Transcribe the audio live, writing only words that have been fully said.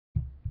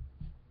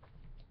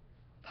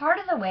part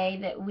of the way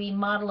that we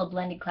model a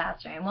blended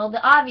classroom. Well,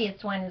 the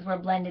obvious one is we're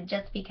blended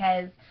just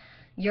because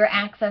you're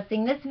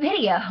accessing this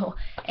video,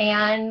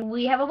 and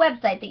we have a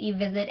website that you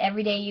visit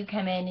every day. You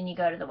come in and you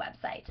go to the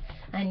website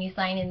and you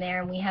sign in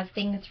there, and we have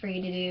things for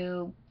you to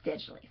do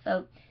digitally.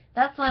 So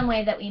that's one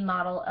way that we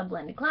model a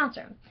blended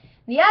classroom.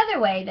 The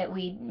other way that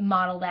we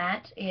model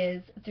that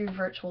is through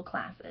virtual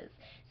classes.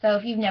 So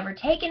if you've never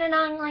taken an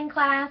online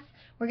class,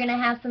 we're going to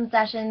have some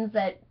sessions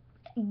that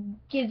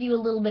gives you a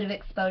little bit of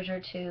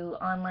exposure to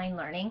online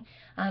learning.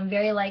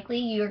 Very likely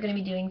you're going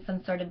to be doing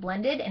some sort of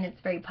blended, and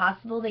it's very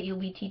possible that you'll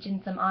be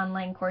teaching some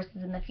online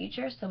courses in the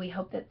future, so we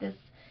hope that this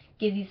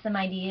gives you some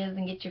ideas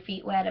and gets your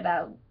feet wet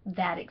about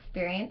that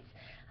experience.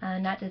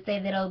 Not to say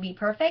that it'll be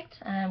perfect.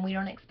 We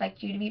don't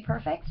expect you to be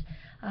perfect,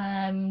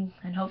 and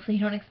hopefully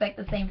you don't expect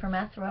the same from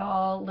us. We're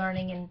all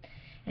learning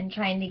and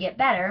trying to get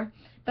better,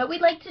 but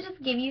we'd like to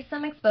just give you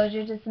some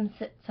exposure to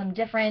some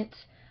different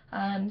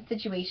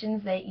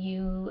situations that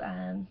you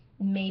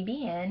may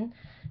be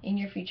in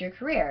your future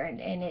career,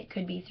 and it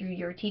could be through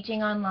your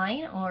teaching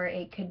online, or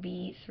it could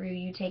be through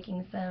you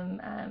taking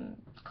some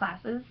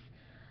classes,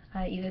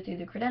 either through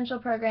the credential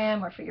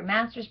program or for your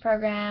master's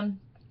program.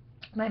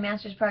 My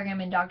master's program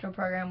and doctoral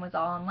program was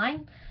all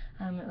online.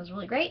 It was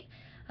really great,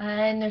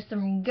 and there's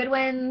some good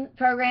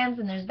programs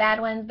and there's bad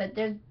ones, but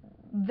there's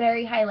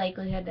very high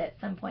likelihood that at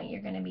some point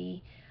you're going to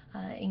be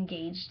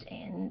engaged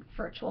in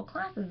virtual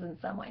classes in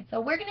some way.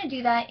 So we're going to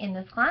do that in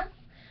this class.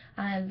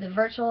 The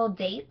virtual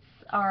dates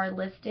are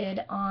listed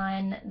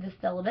on the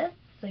syllabus,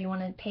 so you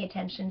want to pay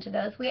attention to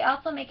those. We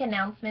also make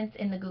announcements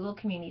in the Google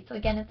community. So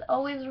again, it's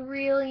always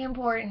really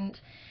important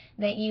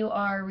that you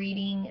are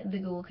reading the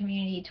Google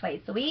community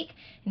twice a week.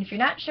 And if you're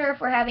not sure if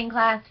we're having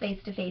class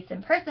face-to-face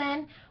in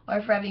person or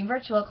if we're having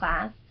virtual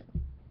class,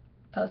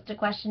 post a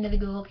question to the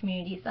Google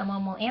community.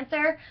 Someone will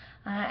answer.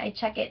 I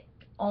check it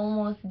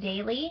almost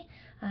daily.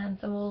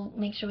 So we'll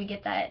make sure we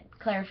get that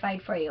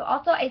clarified for you.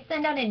 Also, I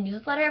send out a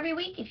newsletter every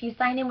week if you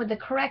sign in with the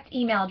correct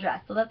email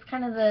address. So that's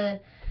kind of the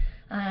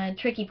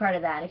tricky part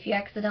of that. If you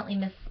accidentally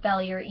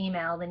misspell your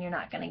email, then you're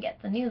not going to get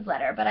the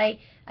newsletter. But I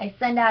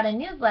send out a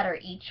newsletter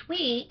each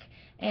week,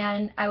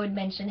 and I would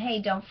mention,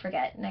 hey, don't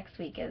forget, next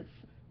week is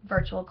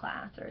virtual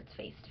class or it's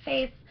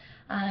face-to-face.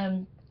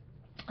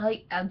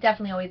 I'll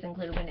definitely always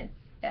include when it's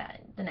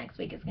the next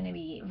week is going to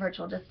be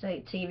virtual, just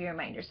to give you a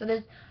reminder. So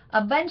there's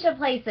a bunch of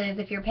places,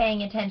 if you're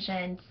paying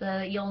attention, so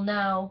that you'll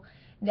know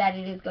that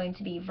it is going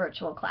to be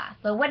virtual class.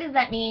 So what does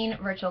that mean,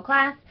 virtual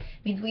class?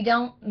 It means we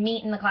don't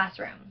meet in the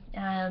classroom.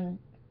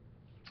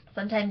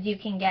 Sometimes you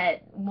can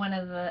get one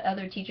of the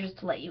other teachers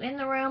to let you in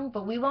the room,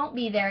 but we won't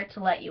be there to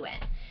let you in.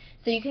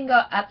 So you can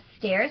go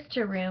upstairs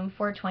to room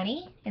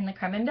 420 in the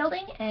Kremen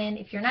building, and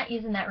if you're not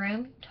using that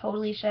room,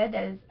 totally should.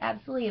 That is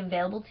absolutely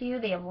available to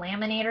you. They have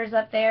laminators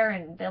up there,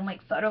 and they'll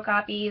make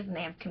photocopies, and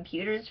they have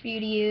computers for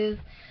you to use,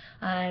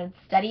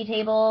 study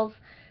tables.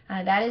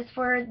 That is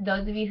for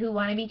those of you who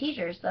want to be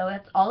teachers, so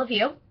that's all of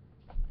you.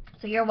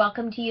 So you're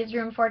welcome to use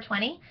room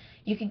 420.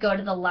 You could go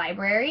to the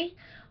library.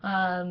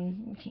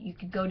 You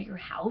could go to your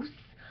house.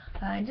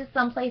 Just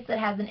someplace that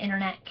has an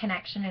internet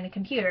connection and a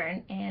computer,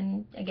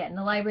 and again,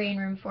 the library and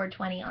room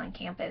 420 on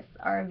campus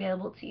are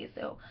available to you,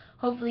 so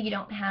hopefully you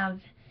don't have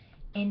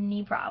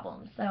any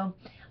problems. So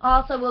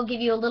also we'll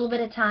give you a little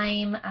bit of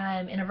time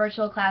in a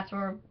virtual class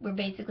where we're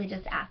basically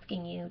just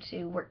asking you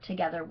to work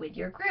together with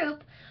your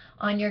group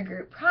on your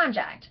group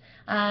project.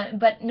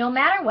 But no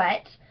matter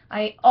what,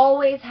 I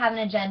always have an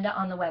agenda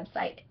on the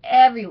website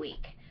every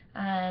week.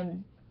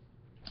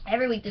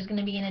 Every week there's going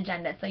to be an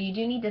agenda, so you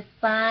do need to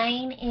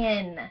sign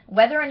in.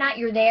 Whether or not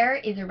you're there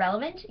is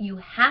irrelevant. You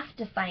have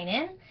to sign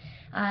in.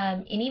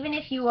 And even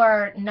if you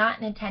are not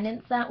in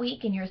attendance that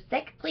week and you're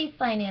sick, please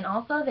sign in.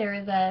 Also, there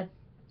is a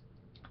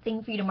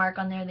thing for you to mark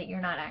on there that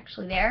you're not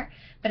actually there.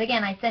 But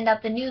again, I send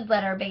out the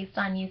newsletter based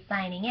on you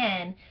signing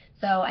in,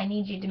 so I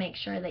need you to make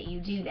sure that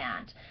you do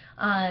that.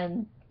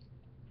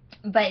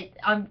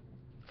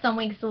 Some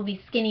weeks will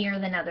be skinnier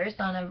than others.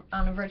 So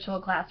on a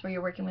virtual class where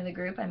you're working with a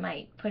group, I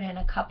might put in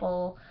a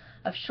couple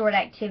of short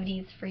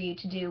activities for you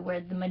to do, where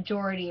the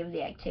majority of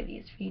the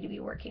activities for you to be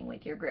working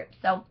with your group.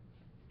 So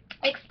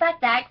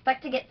expect that.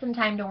 Expect to get some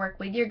time to work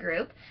with your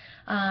group.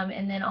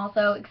 And then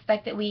also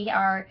expect that we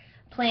are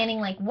planning,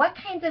 like, what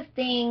kinds of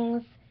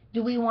things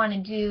do we want to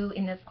do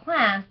in this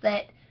class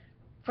that,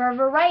 for a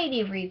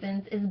variety of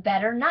reasons, is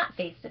better not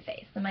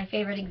face-to-face. So my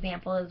favorite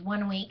example is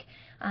one week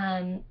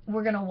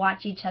we're going to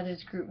watch each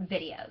other's group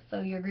videos.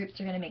 So your groups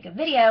are going to make a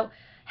video.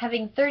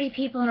 Having 30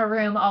 people in a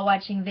room all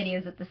watching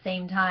videos at the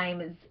same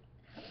time is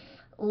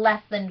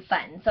less than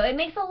fun. So it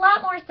makes a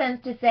lot more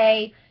sense to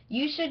say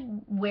you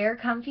should wear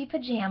comfy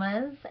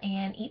pajamas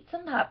and eat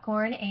some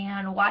popcorn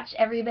and watch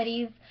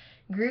everybody's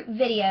group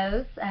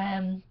videos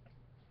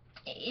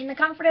in the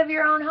comfort of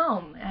your own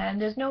home.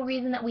 There's no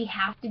reason that we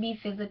have to be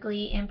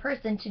physically in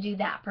person to do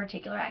that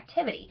particular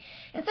activity.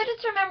 And so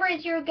just remember,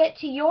 as you get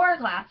to your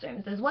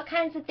classrooms, is what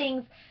kinds of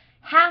things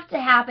have to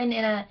happen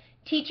in a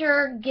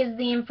teacher gives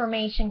the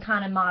information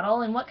kind of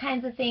model, and what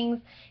kinds of things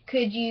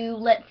could you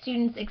let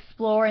students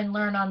explore and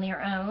learn on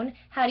their own.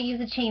 How to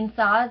use a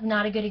chainsaw is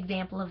not a good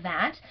example of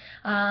that,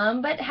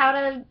 but how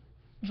to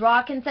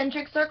draw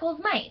concentric circles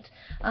might.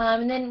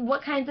 And then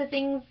what kinds of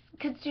things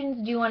could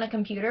students do on a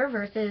computer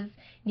versus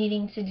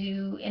needing to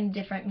do in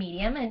different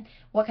medium, and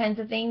what kinds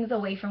of things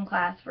away from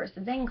class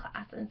versus in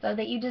class. And so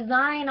that you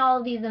design all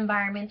of these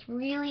environments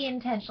really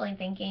intentionally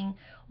thinking,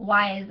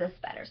 why is this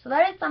better? So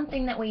that is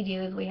something that we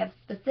do, is we have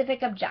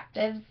specific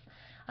objectives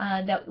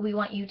that we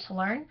want you to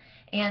learn,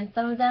 and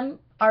some of them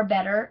are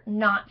better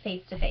not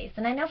face-to-face.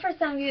 And I know for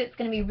some of you it's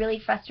going to be really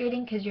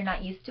frustrating because you're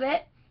not used to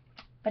it,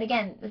 but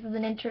again, this is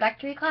an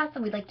introductory class,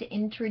 and we'd like to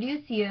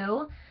introduce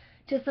you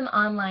to some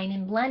online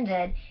and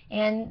blended.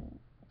 And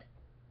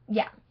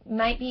yeah, it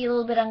might be a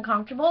little bit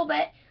uncomfortable,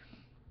 but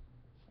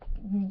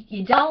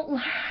you don't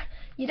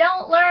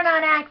learn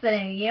on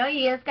accident. You know,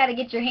 you just got to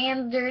get your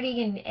hands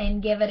dirty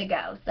and give it a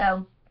go.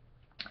 So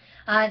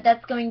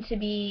that's going to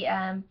be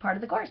part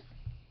of the course.